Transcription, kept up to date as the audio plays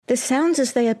The sounds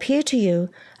as they appear to you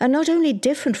are not only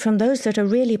different from those that are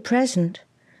really present,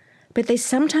 but they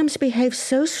sometimes behave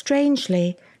so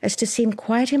strangely as to seem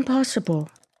quite impossible.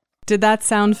 Did that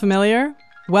sound familiar?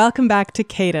 Welcome back to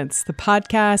Cadence, the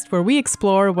podcast where we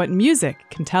explore what music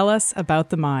can tell us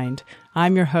about the mind.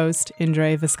 I'm your host,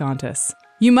 Indre Viscontis.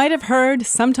 You might have heard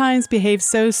Sometimes Behave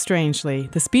So Strangely,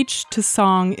 the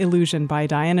speech-to-song illusion by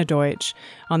Diana Deutsch,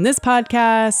 on this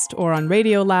podcast, or on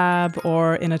Radiolab,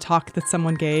 or in a talk that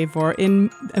someone gave, or in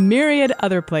a myriad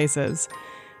other places.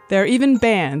 There are even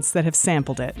bands that have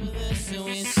sampled it.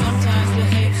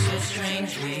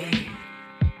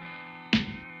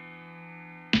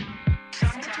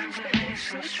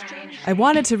 I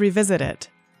wanted to revisit it,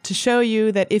 to show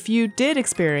you that if you did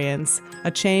experience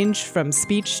a change from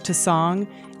speech to song,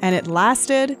 and it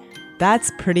lasted,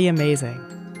 that's pretty amazing.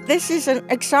 This is an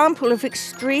example of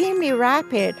extremely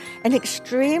rapid and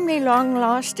extremely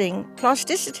long-lasting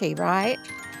plasticity, right?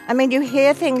 I mean, you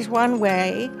hear things one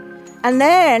way, and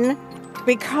then,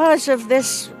 because of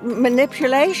this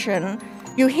manipulation,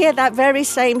 you hear that very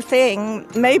same thing,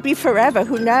 maybe forever,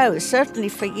 who knows, certainly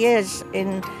for years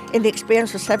in the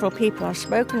experience of several people I've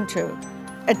spoken to,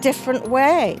 a different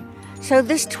way. So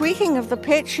this tweaking of the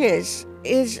pitches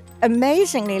is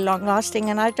amazingly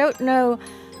long-lasting, and I don't know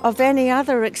of any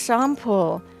other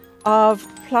example of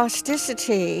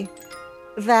plasticity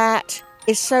that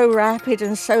is so rapid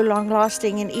and so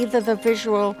long-lasting in either the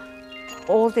visual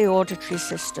or the auditory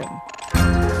system.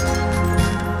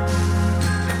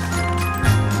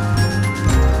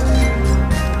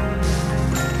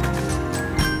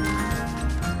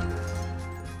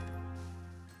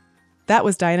 That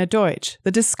was Diana Deutsch,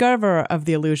 the discoverer of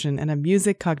the illusion and a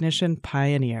music cognition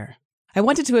pioneer. I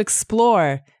wanted to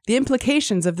explore the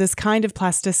implications of this kind of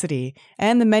plasticity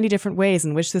and the many different ways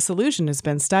in which this illusion has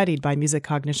been studied by music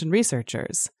cognition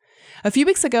researchers. A few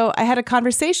weeks ago, I had a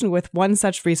conversation with one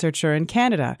such researcher in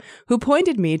Canada who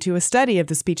pointed me to a study of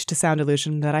the speech-to-sound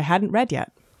illusion that I hadn't read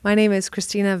yet. My name is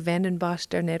Christina van den Bosch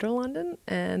der Nederlanden,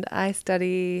 and I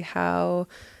study how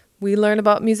we learn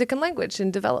about music and language in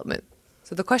development.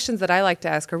 So the questions that I like to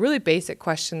ask are really basic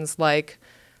questions like,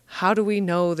 how do we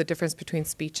know the difference between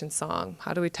speech and song?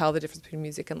 How do we tell the difference between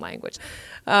music and language?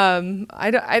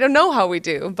 I don't know how we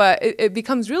do, but it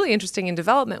becomes really interesting in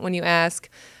development when you ask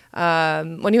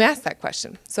that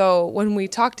question. So when we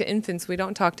talk to infants, we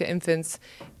don't talk to infants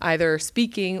either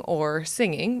speaking or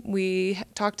singing. We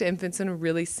talk to infants in a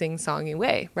really sing-songy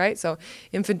way, right? So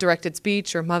infant-directed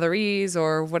speech or motherese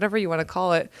or whatever you want to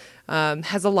call it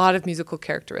has a lot of musical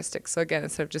characteristics. So again,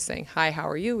 instead of just saying, hi, how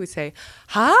are you? We say,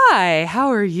 hi, how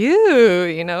are you?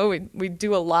 You know, we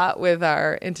do a lot with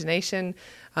our intonation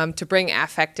to bring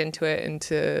affect into it and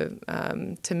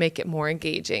to make it more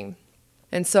engaging.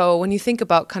 And so when you think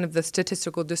about kind of the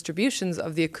statistical distributions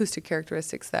of the acoustic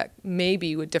characteristics that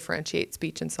maybe would differentiate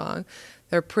speech and song,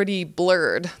 they're pretty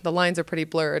blurred. The lines are pretty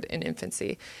blurred in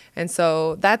infancy. And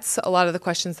so that's a lot of the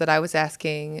questions that I was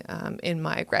asking in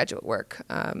my graduate work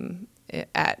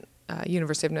at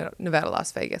University of Nevada,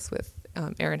 Las Vegas with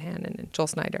Aaron Hannon and Joel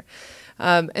Snyder.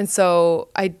 And so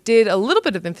I did a little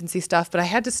bit of infancy stuff, but I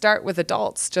had to start with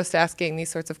adults just asking these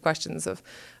sorts of questions of,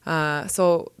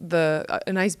 so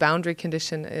a nice boundary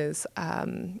condition is, I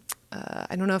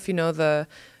don't know if you know the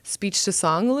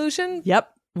speech-to-song illusion.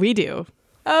 Yep, we do.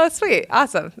 Oh, sweet.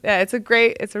 Awesome. Yeah, it's a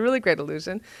really great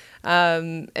illusion.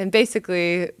 And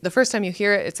basically, the first time you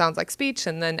hear it, it sounds like speech.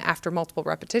 And then after multiple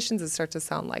repetitions, it starts to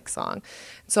sound like song.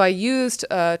 So I used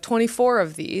 24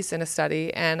 of these in a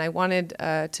study. And I wanted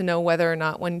to know whether or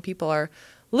not when people are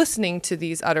listening to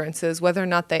these utterances, whether or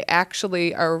not they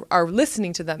actually are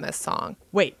listening to them as song.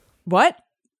 Wait, what?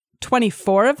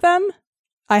 24 of them?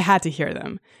 I had to hear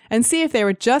them and see if they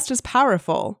were just as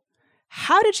powerful.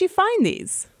 How did she find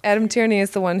these? Adam Tierney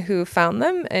is the one who found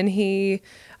them, and he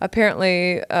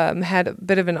apparently had a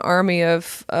bit of an army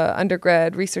of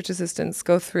undergrad research assistants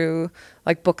go through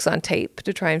like books on tape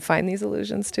to try and find these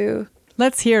illusions too.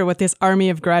 Let's hear what this army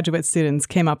of graduate students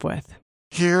came up with.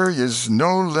 Here is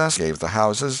no less gave the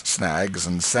houses, snags,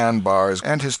 and sandbars,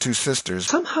 and his two sisters.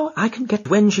 Somehow I can get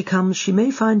when she comes, she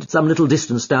may find some little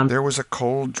distance down. There was a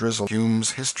cold drizzle.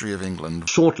 Hume's History of England.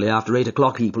 Shortly after 8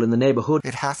 o'clock, people in the neighbourhood.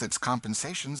 It hath its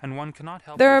compensations, and one cannot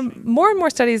help. There are more and more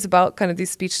studies about kind of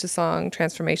these speech-to-song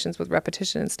transformations with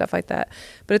repetition and stuff like that.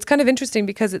 But it's kind of interesting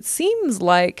because it seems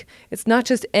like it's not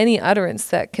just any utterance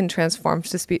that can transform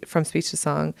from speech to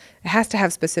song. It has to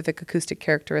have specific acoustic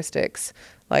characteristics,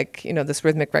 like, you know, this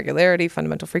rhythmic regularity,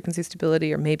 fundamental frequency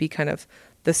stability, or maybe kind of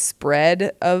the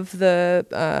spread of the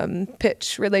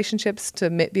pitch relationships to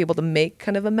be able to make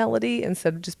kind of a melody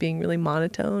instead of just being really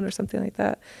monotone or something like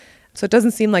that. So it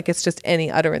doesn't seem like it's just any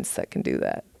utterance that can do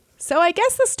that. So I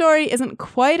guess the story isn't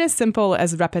quite as simple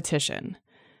as repetition.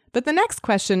 But the next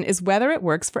question is whether it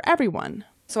works for everyone.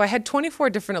 So I had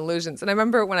 24 different illusions. And I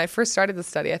remember when I first started the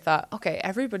study, I thought, okay,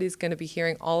 everybody's going to be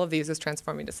hearing all of these as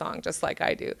transforming to song, just like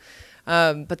I do.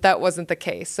 But that wasn't the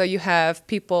case. So you have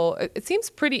people, it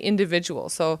seems pretty individual.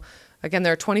 So again,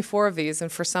 there are 24 of these.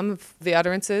 And for some of the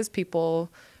utterances, people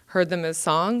heard them as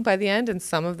song by the end. And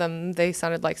some of them, they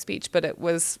sounded like speech. But it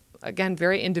was, again,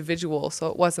 very individual. So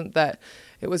it wasn't that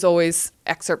it was always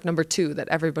excerpt number 2 that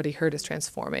everybody heard as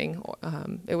transforming.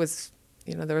 It was,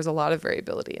 there was a lot of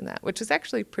variability in that, which is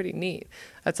actually pretty neat.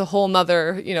 That's a whole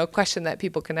nother, question that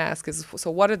people can ask is, so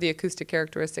what are the acoustic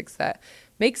characteristics that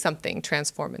make something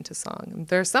transform into song? And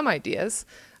there are some ideas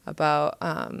about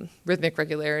rhythmic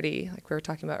regularity, like we were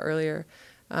talking about earlier.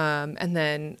 And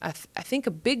then I think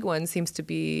a big one seems to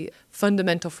be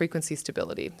fundamental frequency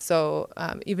stability. So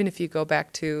even if you go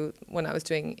back to when I was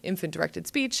doing infant-directed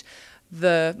speech,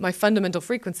 my fundamental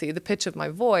frequency, the pitch of my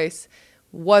voice,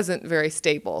 wasn't very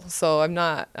stable. So I'm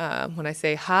not, when I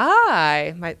say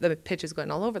hi, the pitch is going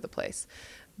all over the place.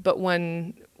 But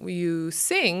when you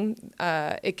sing,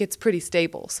 it gets pretty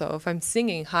stable. So if I'm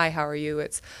singing, hi, how are you?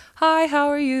 It's, hi, how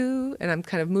are you? And I'm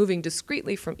kind of moving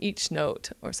discreetly from each note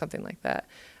or something like that.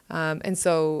 And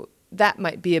so that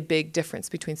might be a big difference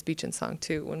between speech and song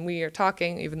too. When we are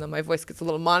talking, even though my voice gets a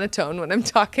little monotone when I'm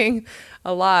talking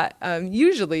a lot,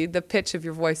 usually the pitch of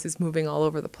your voice is moving all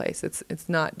over the place. It's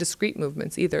not discrete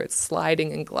movements either. It's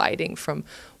sliding and gliding from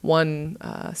one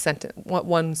sentence,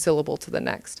 one syllable to the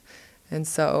next. And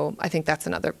so I think that's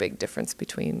another big difference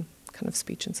between kind of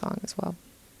speech and song as well.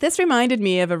 This reminded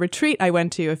me of a retreat I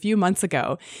went to a few months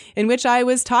ago, in which I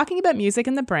was talking about music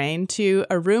and the brain to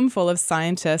a room full of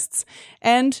scientists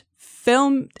and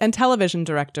film and television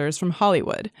directors from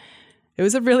Hollywood. It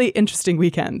was a really interesting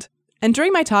weekend. And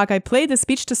during my talk, I played the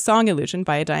speech-to-song illusion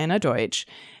by Diana Deutsch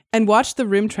and watched the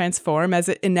room transform as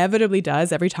it inevitably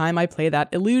does every time I play that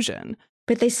illusion.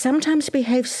 But they sometimes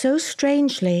behave so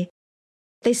strangely.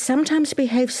 They sometimes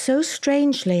behave so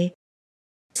strangely.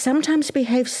 Sometimes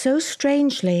behave so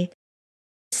strangely.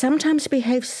 Sometimes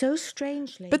behave so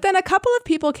strangely. But then a couple of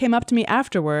people came up to me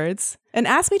afterwards and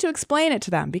asked me to explain it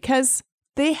to them because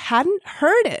they hadn't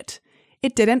heard it.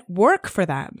 It didn't work for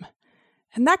them.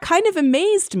 And that kind of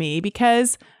amazed me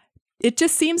because it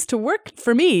just seems to work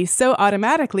for me so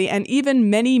automatically. And even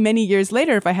many, many years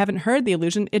later, if I haven't heard the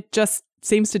illusion, it just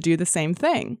seems to do the same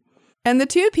thing. And the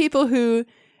two people who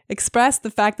expressed the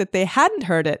fact that they hadn't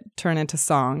heard it turn into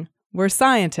song were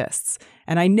scientists.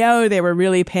 And I know they were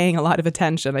really paying a lot of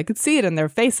attention. I could see it in their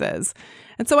faces.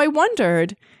 And so I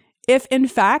wondered if, in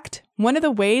fact, one of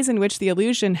the ways in which the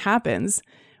illusion happens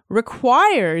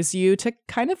requires you to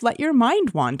kind of let your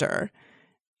mind wander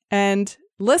and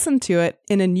listen to it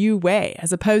in a new way,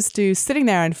 as opposed to sitting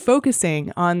there and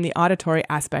focusing on the auditory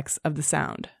aspects of the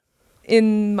sound.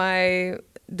 In my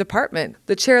department,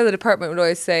 the chair of the department would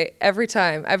always say every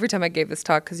time I gave this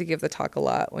talk, because you give the talk a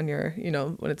lot when you're,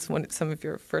 when it's some of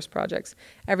your first projects,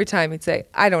 every time he'd say,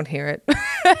 I don't hear it.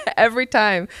 Every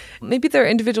time. Maybe there are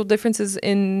individual differences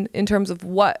in terms of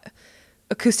what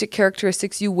acoustic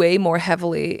characteristics you weigh more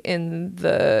heavily in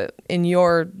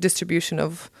your distribution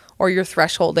of, or your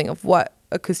thresholding of what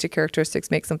acoustic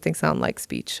characteristics make something sound like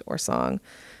speech or song.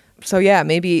 So yeah,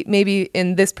 maybe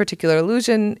in this particular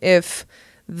illusion, if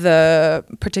the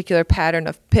particular pattern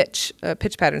of pitch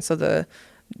pattern, so the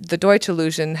Deutsch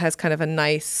illusion has kind of a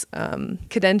nice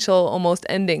cadential almost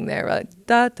ending there, like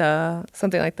da da,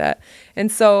 something like that.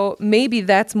 And so maybe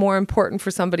that's more important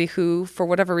for somebody who, for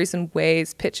whatever reason,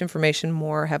 weighs pitch information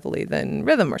more heavily than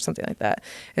rhythm or something like that.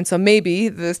 And so maybe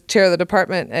the chair of the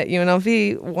department at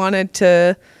UNLV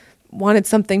wanted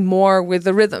something more with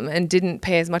the rhythm and didn't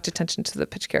pay as much attention to the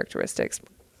pitch characteristics.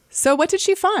 So what did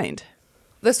she find?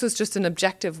 This was just an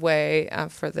objective way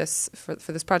for this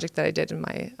project that I did in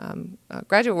my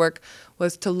graduate work,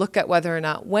 was to look at whether or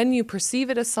not when you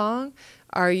perceive it as song,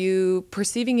 are you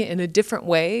perceiving it in a different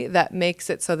way that makes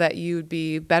it so that you'd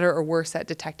be better or worse at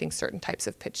detecting certain types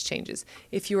of pitch changes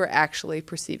if you were actually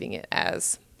perceiving it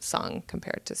as song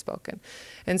compared to spoken.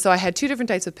 And so I had two different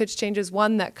types of pitch changes,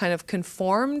 one that kind of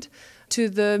conformed to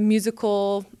the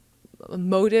musical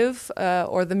motive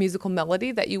or the musical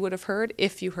melody that you would have heard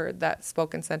if you heard that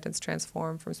spoken sentence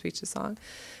transform from speech to song.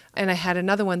 And I had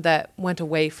another one that went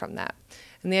away from that.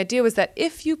 And the idea was that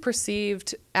if you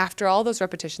perceived, after all those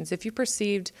repetitions, if you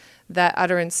perceived that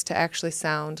utterance to actually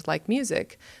sound like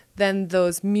music, then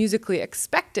those musically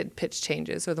expected pitch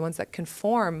changes, or the ones that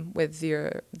conform with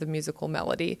the musical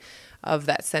melody of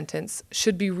that sentence,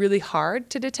 should be really hard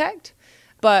to detect.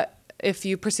 But if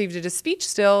you perceived it as speech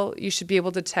still, you should be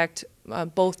able to detect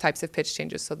both types of pitch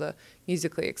changes, so the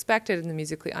musically expected and the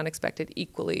musically unexpected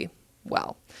equally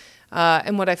well.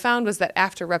 And what I found was that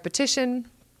after repetition,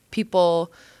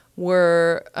 people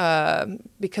were,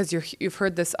 because you've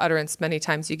heard this utterance many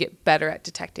times, you get better at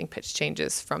detecting pitch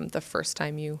changes from the first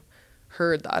time you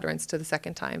heard the utterance to the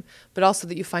second time, but also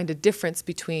that you find a difference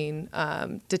between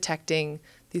detecting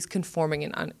these conforming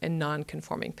and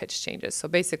non-conforming pitch changes. So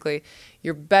basically,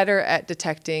 you're better at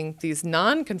detecting these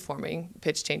non-conforming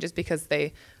pitch changes because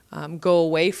they go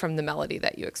away from the melody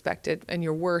that you expected, and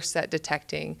you're worse at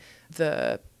detecting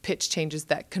the pitch changes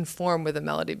that conform with a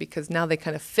melody because now they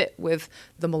kind of fit with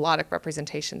the melodic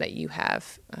representation that you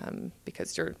have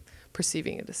because you're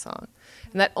perceiving it as song.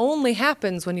 And that only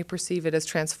happens when you perceive it as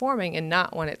transforming and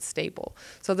not when it's stable.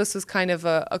 So this is kind of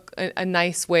a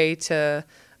nice way to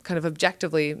kind of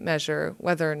objectively measure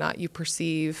whether or not you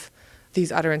perceive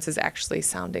these utterances actually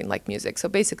sounding like music. So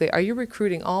basically, are you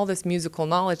recruiting all this musical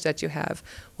knowledge that you have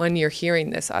when you're hearing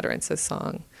this utterance as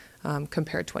song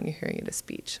compared to when you're hearing it as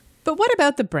speech? But what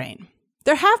about the brain?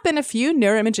 There have been a few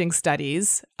neuroimaging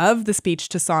studies of the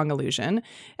speech-to-song illusion,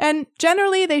 and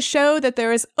generally they show that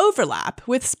there is overlap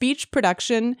with speech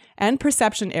production and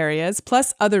perception areas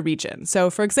plus other regions. So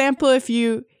for example, if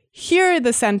you hear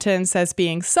the sentence as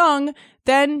being sung,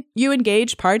 then you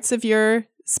engage parts of your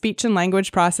speech and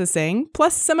language processing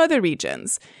plus some other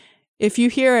regions. If you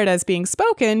hear it as being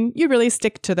spoken, you really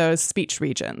stick to those speech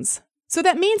regions. So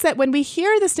that means that when we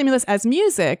hear the stimulus as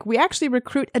music, we actually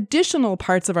recruit additional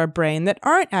parts of our brain that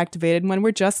aren't activated when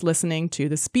we're just listening to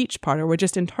the speech part or we're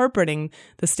just interpreting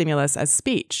the stimulus as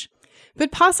speech.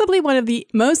 But possibly one of the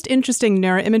most interesting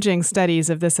neuroimaging studies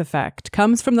of this effect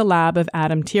comes from the lab of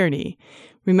Adam Tierney.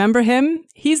 Remember him?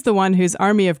 He's the one whose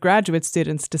army of graduate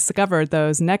students discovered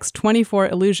those next 24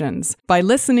 illusions by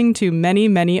listening to many,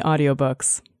 many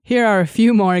audiobooks. Here are a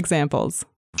few more examples.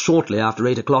 Shortly after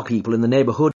 8 o'clock, people in the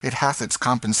neighbourhood, It hath its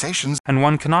compensations. And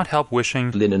one cannot help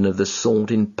wishing linen of the sort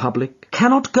in public,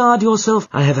 cannot guard yourself.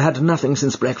 I have had nothing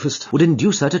since breakfast. Would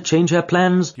induce her to change her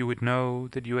plans. you would know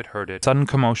that you had heard it. Sudden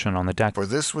commotion on the deck. For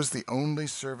this was the only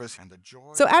service and the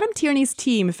joy. So Adam Tierney's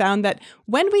team found that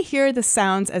when we hear the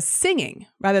sounds as singing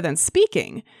rather than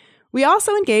speaking, we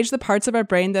also engage the parts of our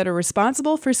brain that are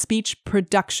responsible for speech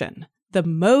production, the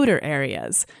motor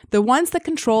areas, the ones that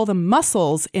control the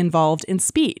muscles involved in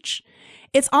speech.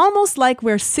 It's almost like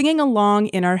we're singing along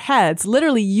in our heads,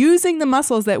 literally using the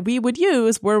muscles that we would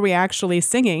use were we actually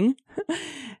singing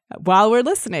while we're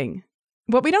listening.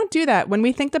 But we don't do that when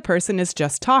we think the person is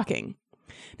just talking.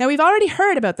 Now, we've already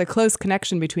heard about the close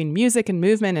connection between music and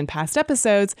movement in past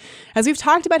episodes, as we've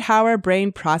talked about how our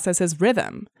brain processes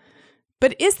rhythm.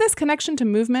 But is this connection to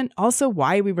movement also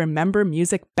why we remember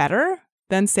music better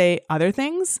than, say, other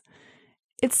things?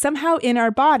 It's somehow in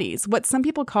our bodies, what some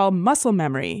people call muscle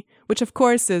memory, which of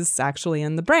course is actually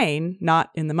in the brain,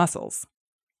 not in the muscles.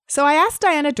 So I asked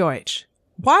Diana Deutsch,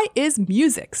 why is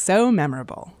music so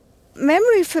memorable?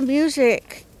 Memory for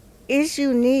music is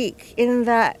unique in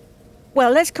that,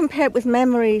 well, let's compare it with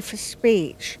memory for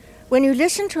speech. When you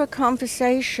listen to a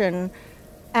conversation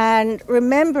and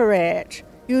remember it,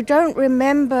 you don't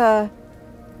remember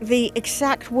the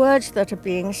exact words that are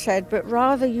being said, but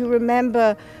rather you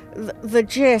remember the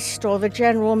gist or the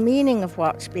general meaning of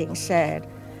what's being said.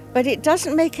 But it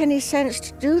doesn't make any sense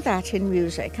to do that in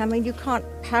music. I mean, you can't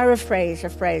paraphrase a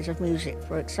phrase of music,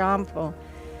 for example.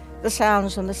 The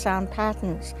sounds and the sound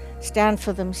patterns stand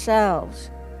for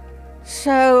themselves.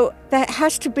 So there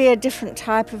has to be a different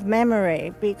type of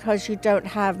memory because you don't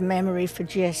have memory for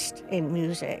gist in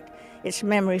music. It's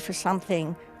memory for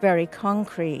something very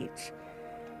concrete.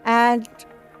 And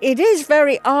it is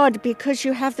very odd because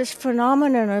you have this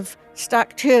phenomenon of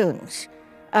stuck tunes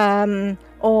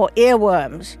or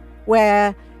earworms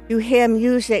where you hear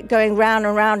music going round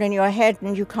and round in your head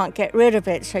and you can't get rid of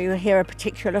it. So you hear a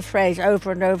particular phrase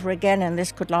over and over again, and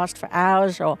this could last for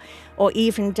hours or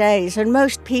even days. And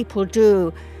most people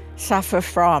do suffer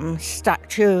from stuck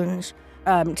tunes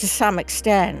to some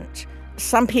extent.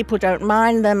 Some people don't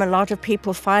mind them. A lot of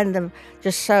people find them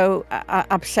just so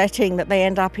upsetting that they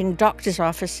end up in doctor's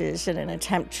offices in an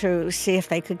attempt to see if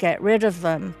they could get rid of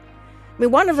them. I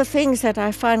mean, one of the things that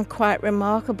I find quite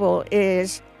remarkable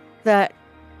is that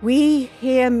we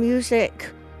hear music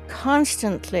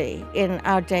constantly in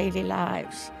our daily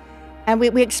lives. And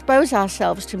we expose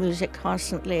ourselves to music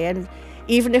constantly. And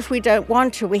even if we don't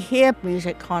want to, we hear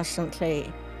music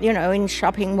constantly. You know, in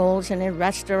shopping malls and in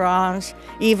restaurants,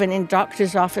 even in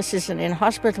doctors' offices and in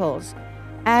hospitals.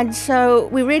 And so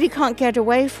we really can't get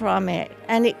away from it.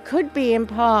 And it could be in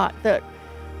part that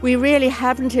we really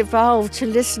haven't evolved to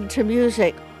listen to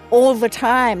music all the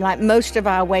time, like most of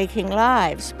our waking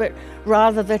lives, but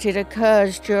rather that it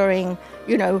occurs during,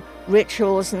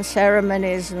 rituals and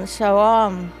ceremonies and so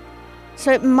on.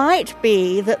 So it might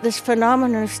be that this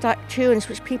phenomenon of stuck tunes,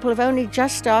 which people have only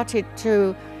just started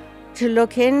to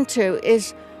look into,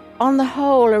 is on the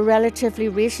whole a relatively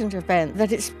recent event,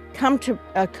 that it's come to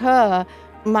occur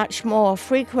much more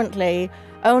frequently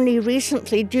only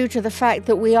recently due to the fact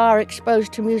that we are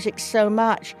exposed to music so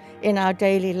much in our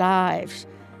daily lives,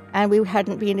 and we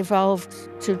hadn't been evolved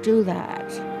to do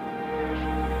that.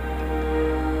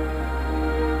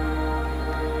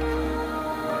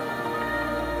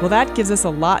 Well, that gives us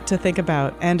a lot to think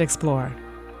about and explore,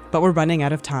 but we're running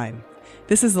out of time.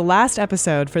 This is the last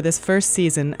episode for this first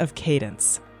season of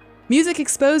Cadence. Music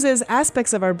exposes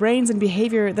aspects of our brains and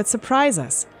behavior that surprise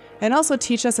us and also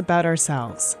teach us about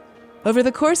ourselves. Over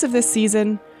the course of this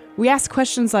season, we ask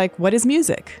questions like, what is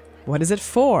music? What is it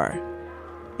for?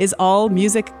 Is all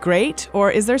music great, or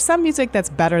is there some music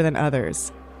that's better than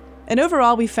others? And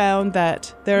overall, we found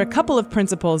that there are a couple of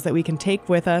principles that we can take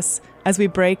with us as we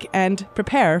break and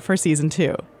prepare for Season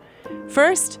 2.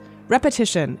 First,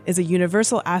 repetition is a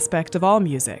universal aspect of all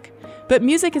music, but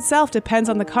music itself depends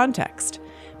on the context,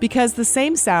 because the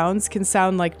same sounds can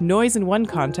sound like noise in one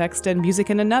context and music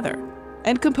in another.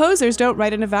 And composers don't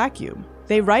write in a vacuum.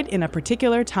 They write in a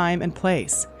particular time and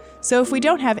place. So if we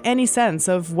don't have any sense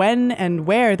of when and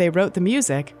where they wrote the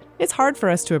music, it's hard for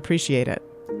us to appreciate it.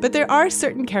 But there are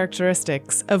certain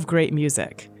characteristics of great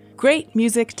music. Great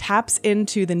music taps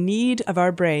into the need of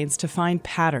our brains to find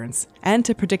patterns and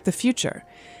to predict the future.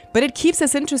 But it keeps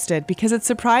us interested because it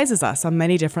surprises us on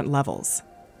many different levels.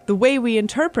 The way we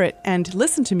interpret and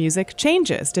listen to music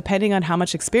changes depending on how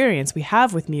much experience we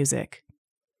have with music,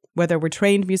 whether we're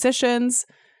trained musicians,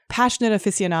 passionate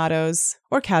aficionados,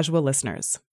 or casual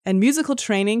listeners. And musical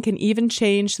training can even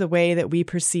change the way that we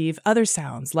perceive other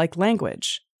sounds, like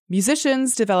language.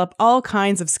 Musicians develop all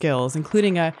kinds of skills,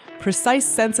 including a precise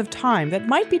sense of time that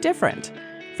might be different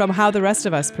from how the rest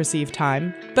of us perceive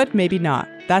time, but maybe not.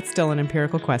 That's still an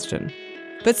empirical question.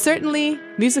 But certainly,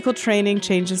 musical training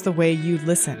changes the way you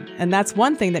listen, and that's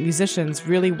one thing that musicians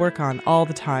really work on all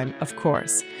the time, of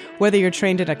course. Whether you're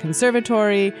trained in a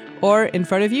conservatory or in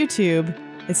front of YouTube,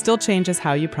 it still changes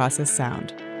how you process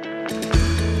sound.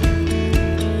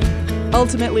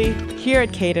 Ultimately, here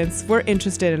at Cadence, we're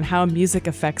interested in how music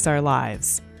affects our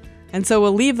lives. And so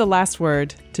we'll leave the last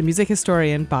word to music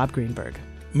historian Bob Greenberg.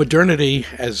 Modernity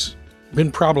has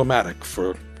been problematic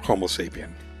for Homo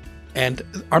sapien. And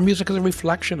our music is a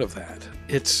reflection of that.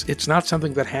 It's not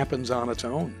something that happens on its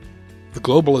own. The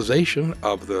globalization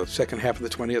of the second half of the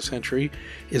 20th century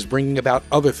is bringing about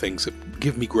other things that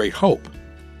give me great hope.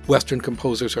 Western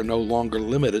composers are no longer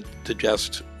limited to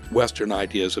just Western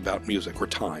ideas about music or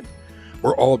time.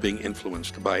 We're all being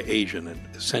influenced by Asian and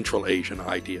Central Asian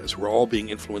ideas. We're all being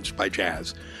influenced by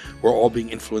jazz. We're all being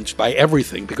influenced by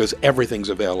everything because everything's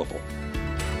available.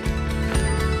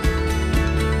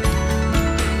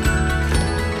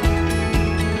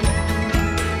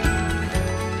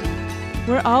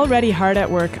 We're already hard at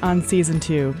work on Season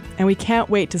 2, and we can't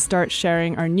wait to start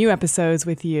sharing our new episodes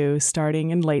with you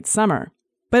starting in late summer.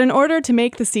 But in order to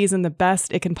make the season the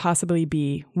best it can possibly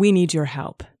be, we need your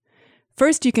help.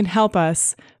 First, you can help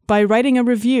us by writing a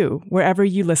review wherever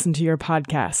you listen to your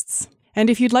podcasts. And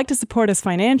if you'd like to support us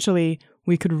financially,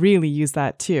 we could really use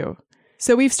that too.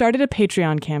 So we've started a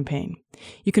Patreon campaign.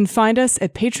 You can find us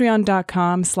at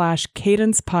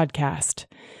patreon.com/cadencepodcast.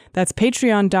 That's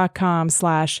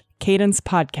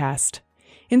patreon.com/cadencepodcast.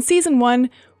 In Season 1,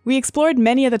 we explored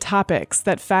many of the topics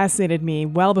that fascinated me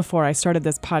well before I started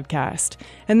this podcast,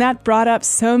 and that brought up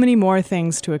so many more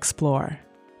things to explore.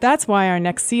 That's why our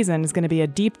next season is going to be a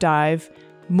deep dive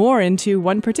more into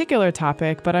one particular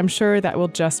topic, but I'm sure that will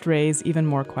just raise even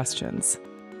more questions.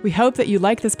 We hope that you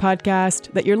like this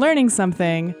podcast, that you're learning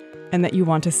something, and that you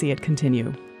want to see it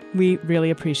continue. We really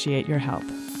appreciate your help.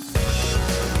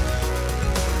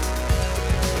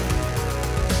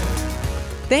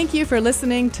 Thank you for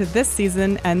listening to this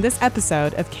season and this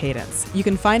episode of Cadence. You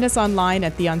can find us online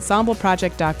at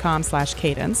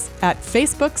theensembleproject.com/cadence, at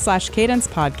Facebook/Cadence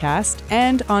Podcast,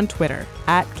 and on Twitter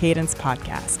 @Cadence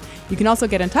Podcast. You can also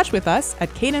get in touch with us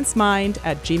at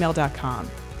cadencemind@gmail.com.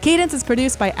 Cadence is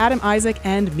produced by Adam Isaac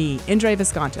and me, Indre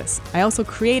Viscontis. I also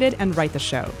created and write the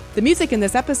show. The music in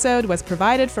this episode was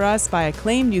provided for us by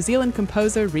acclaimed New Zealand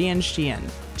composer Rian Sheehan.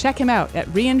 Check him out at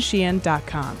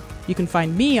riansheehan.com. You can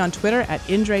find me on Twitter at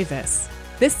IndreVis.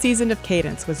 This season of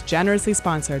Cadence was generously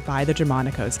sponsored by the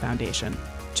Germanicos Foundation.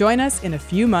 Join us in a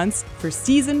few months for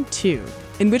Season 2,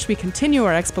 in which we continue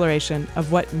our exploration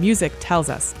of what music tells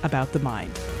us about the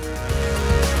mind.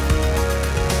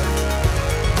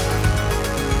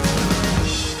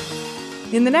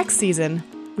 In the next season,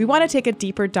 we want to take a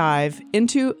deeper dive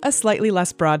into a slightly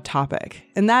less broad topic,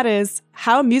 and that is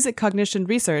how music cognition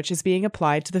research is being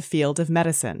applied to the field of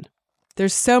medicine.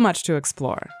 There's so much to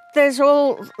explore. There's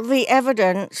all the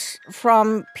evidence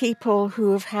from people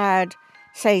who have had,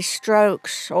 say,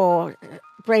 strokes or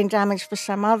brain damage for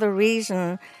some other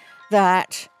reason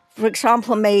that, for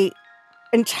example, may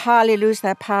entirely lose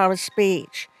their power of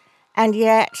speech and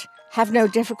yet have no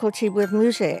difficulty with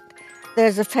music.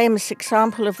 There's a famous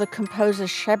example of the composer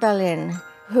Shebelin,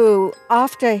 who,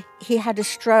 after he had a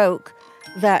stroke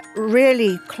that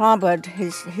really clobbered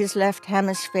his left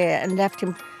hemisphere and left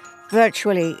him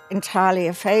virtually entirely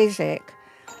aphasic,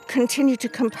 continued to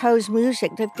compose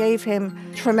music that gave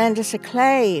him tremendous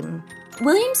acclaim.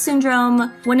 Williams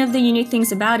syndrome, one of the unique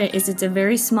things about it is it's a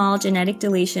very small genetic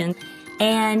deletion,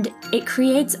 and it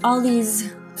creates all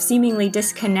these seemingly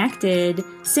disconnected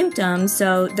symptoms.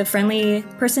 So the friendly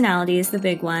personality is the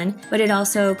big one, but it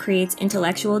also creates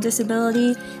intellectual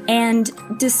disability. And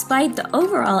despite the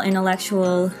overall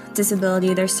intellectual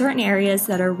disability, there's certain areas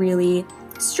that are really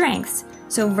strengths.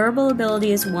 So verbal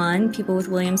ability is one. People with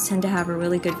Williams tend to have a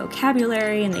really good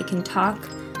vocabulary and they can talk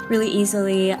really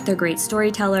easily. They're great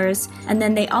storytellers. And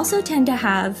then they also tend to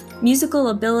have musical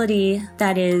ability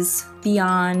that is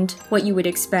beyond what you would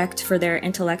expect for their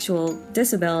intellectual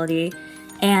disability,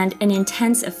 and an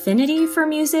intense affinity for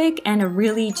music and a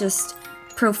really just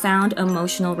profound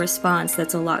emotional response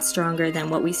that's a lot stronger than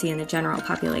what we see in the general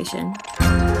population.